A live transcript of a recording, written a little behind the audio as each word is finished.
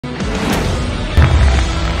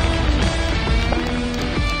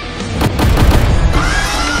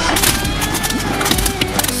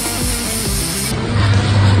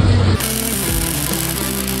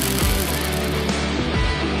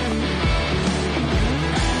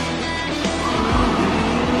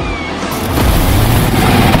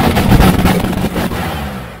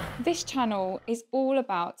This channel is all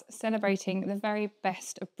about celebrating the very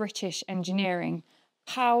best of British engineering.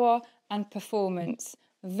 Power and performance.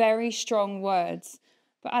 Very strong words.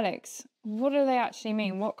 But Alex, what do they actually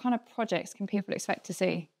mean? What kind of projects can people expect to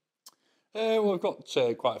see? Well, we've got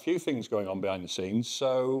quite a few things going on behind the scenes.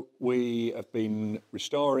 So we have been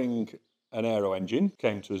restoring an aero engine,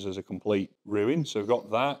 came to us as a complete ruin, so we've got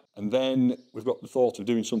that. And then we've got the thought of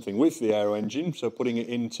doing something with the aero engine, so putting it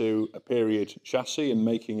into a period chassis and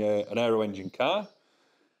making an aero engine car.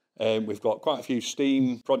 We've got quite a few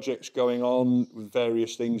steam projects going on with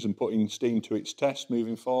various things and putting steam to its test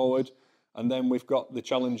moving forward. And then we've got the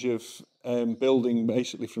challenge of building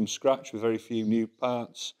basically from scratch with very few new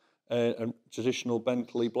parts a traditional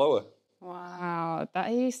Bentley blower. Wow,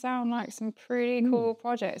 these sound like some pretty cool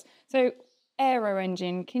projects. So, aero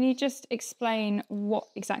engine, can you just explain what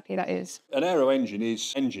exactly that is? An aero engine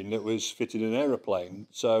is an engine that was fitted in an aeroplane.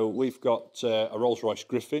 So we've got a Rolls-Royce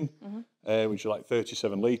Griffon, which is like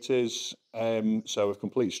 37 litres. So we've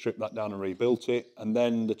completely stripped that down and rebuilt it. And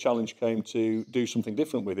then the challenge came to do something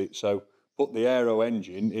different with it. So put the aero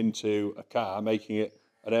engine into a car, making it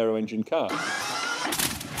an aero engine car.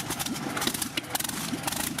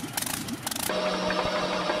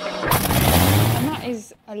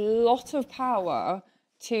 Is a lot of power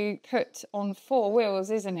to put on four wheels,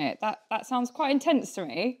 isn't it? That sounds quite intense to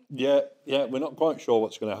me. Yeah, we're not quite sure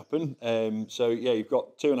what's going to happen. So yeah, you've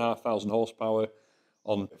got 2,500 horsepower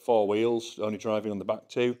on four wheels, only driving on the back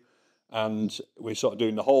two. And we're sort of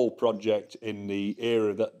doing the whole project in the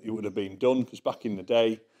era that it would have been done, because back in the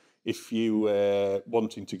day, if you were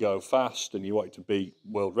wanting to go fast and you wanted to beat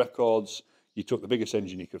world records, you took the biggest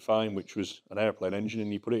engine you could find, which was an airplane engine,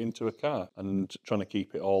 and you put it into a car, and trying to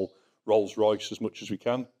keep it all Rolls-Royce as much as we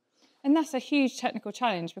can. And that's a huge technical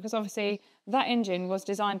challenge, because obviously that engine was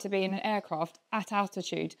designed to be in an aircraft at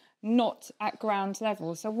altitude, not at ground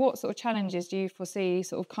level. So what sort of challenges do you foresee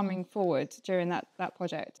sort of coming forward during that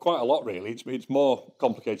project? Quite a lot, really. It's more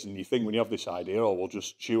complicated than you think when you have this idea, oh, we'll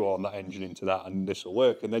just chew on that engine into that and this will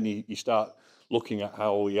work. And then you start looking at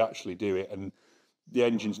how you actually do it, and the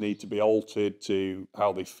engines need to be altered to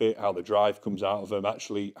how they fit, how the drive comes out of them,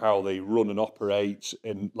 actually how they run and operate,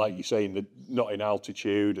 and like you're saying, not in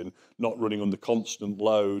altitude and not running under constant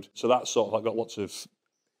load. So that's sort of, I've got lots of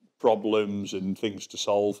problems and things to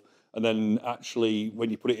solve. And then actually, when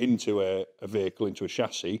you put it into a vehicle, into a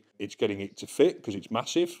chassis, it's getting it to fit because it's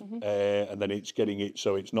massive, and then it's getting it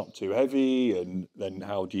so it's not too heavy. And then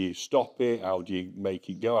how do you stop it? How do you make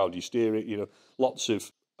it go? How do you steer it? You know, lots of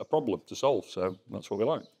a problem to solve, so that's what we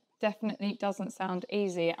like. Definitely doesn't sound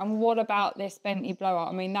easy. And what about this Bentley Blower?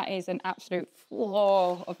 I mean, that is an absolute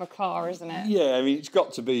floor of a car, isn't it? Yeah, I mean, it's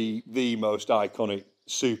got to be the most iconic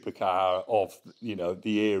supercar of, you know,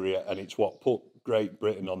 the area, and it's what put Great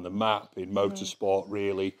Britain on the map in motorsport,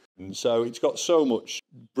 really. And so it's got so much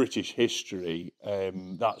British history.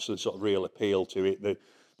 That's the sort of real appeal to it.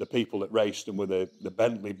 The people that raced them were the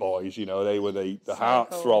Bentley boys, you know, they were the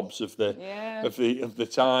heartthrobs of the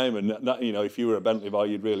time, and that, you know, if you were a Bentley boy,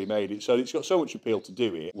 you'd really made it. So it's got so much appeal to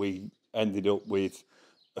do it. We ended up with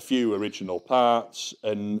a few original parts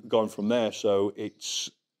and going from there. So it's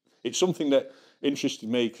something that interested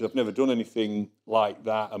me because I've never done anything like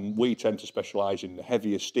that, and we tend to specialise in the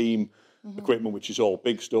heavier steam equipment, which is all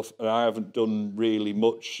big stuff, and I haven't done really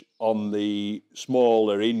much on the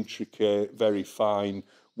smaller, intricate, very fine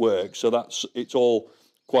work. So it's all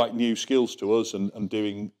quite new skills to us, and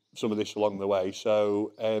doing some of this along the way.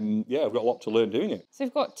 So yeah, I've got a lot to learn doing it. So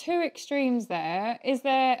we've got two extremes there. Is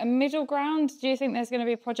there a middle ground? Do you think there's going to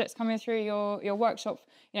be projects coming through your workshop,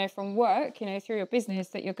 you know, from work, you know, through your business,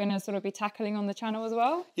 that you're going to sort of be tackling on the channel as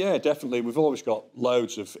well? Yeah, definitely. We've always got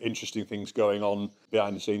loads of interesting things going on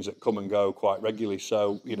behind the scenes that come and go quite regularly.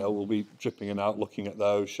 So, you know, we'll be tripping in and out, looking at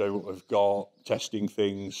those, showing what we've got, testing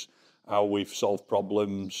things, how we've solved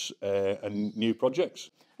problems, and new projects.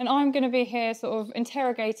 And I'm going to be here sort of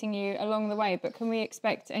interrogating you along the way, but can we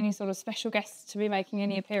expect any sort of special guests to be making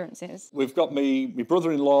any appearances? We've got my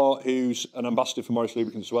brother-in-law, who's an ambassador for Morris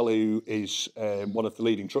Lubricants as well, who is one of the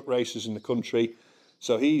leading truck racers in the country.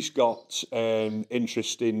 So he's got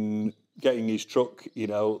interest in getting his truck, you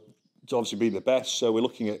know, to obviously be the best. So we're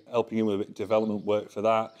looking at helping him with a bit of development work for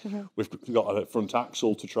that. We've got a front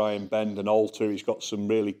axle to try and bend and alter. He's got some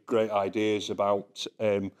really great ideas about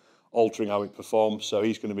altering how it performs, so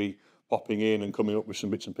he's going to be popping in and coming up with some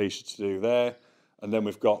bits and pieces to do there. And then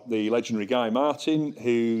we've got the legendary Guy Martin,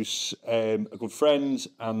 who's a good friend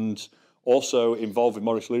and also involved with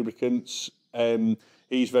Morris Lubricants.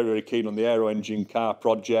 He's very, very keen on the Aero Engine Car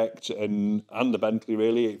project and the Bentley,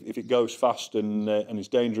 really. If it goes fast and is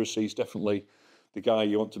dangerous, he's definitely the guy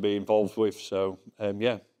you want to be involved with. So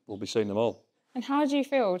yeah, we'll be seeing them all. And how do you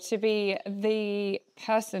feel to be the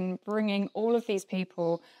person bringing all of these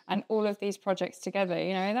people and all of these projects together?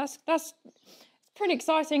 You know, that's pretty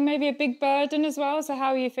exciting, maybe a big burden as well. So how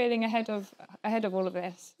are you feeling ahead of all of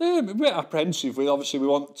this? A bit apprehensive. We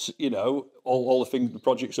want, you know, all the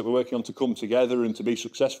projects that we're working on to come together and to be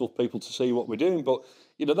successful, people to see what we're doing. But,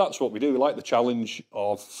 you know, that's what we do. We like the challenge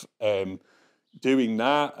of doing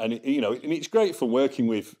that. And, you know, and it's great fun working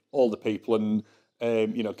with all the people. And,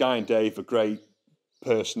 you know, Guy and Dave are great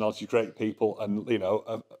personalities, great people, and, you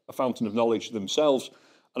know, a fountain of knowledge themselves.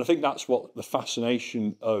 And I think that's what the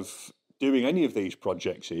fascination of doing any of these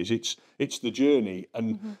projects is. It's the journey.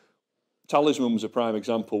 And Talisman was a prime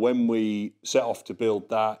example. When we set off to build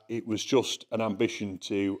that, it was just an ambition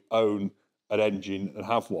to own an engine and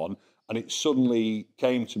have one. And it suddenly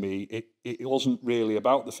came to me, it wasn't really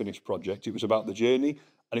about the finished project, it was about the journey,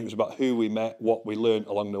 and it was about who we met, what we learned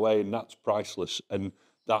along the way, and that's priceless. And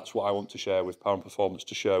that's what I want to share with Power and Performance,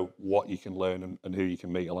 to show what you can learn and who you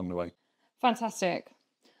can meet along the way. Fantastic.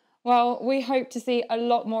 Well, we hope to see a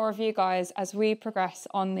lot more of you guys as we progress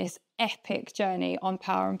on this epic journey on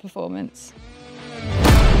Power and Performance.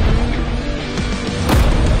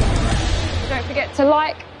 Don't forget to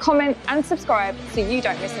like, comment and subscribe so you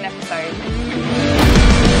don't miss an episode.